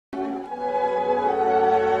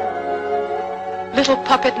little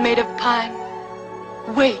puppet made of pine,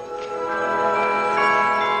 wake.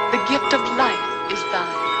 The gift of life is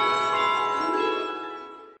thine.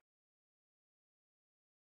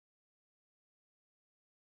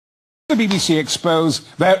 The BBC expose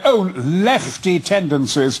their own lefty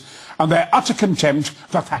tendencies and their utter contempt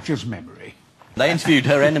for Thatcher's memory. They interviewed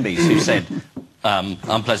her enemies who said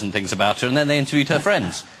unpleasant things about her, and then they interviewed her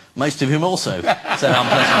friends, most of whom also said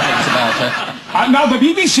unpleasant things about her. Now the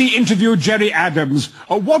BBC interviewed Gerry Adams.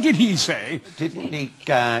 What did he say? Didn't he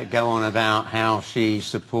go on about how she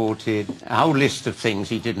supported a whole list of things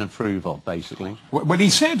he didn't approve of, basically? Well, he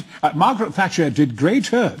said Margaret Thatcher did great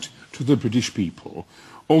hurt to the British people,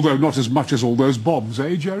 although not as much as all those bombs,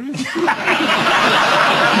 eh, Gerry? All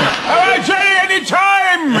right, Gerry, any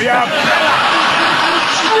time!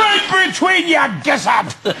 Straight between your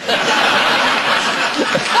gizzard!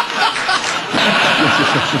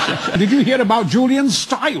 Did you hear about Julian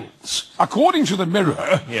Stiles? According to the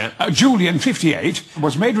Mirror, Julian, 58,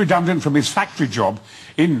 was made redundant from his factory job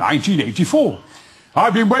in 1984.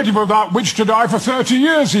 I've been waiting for that witch to die for 30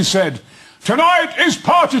 years, he said. Tonight is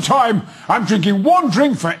party time. I'm drinking one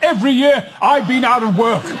drink for every year I've been out of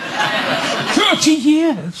work. 30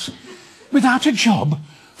 years? Without a job?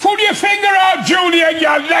 Pull your finger out, Julian,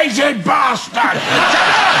 you lazy bastard!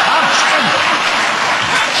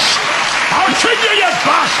 I'll kill you, you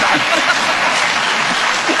bastard!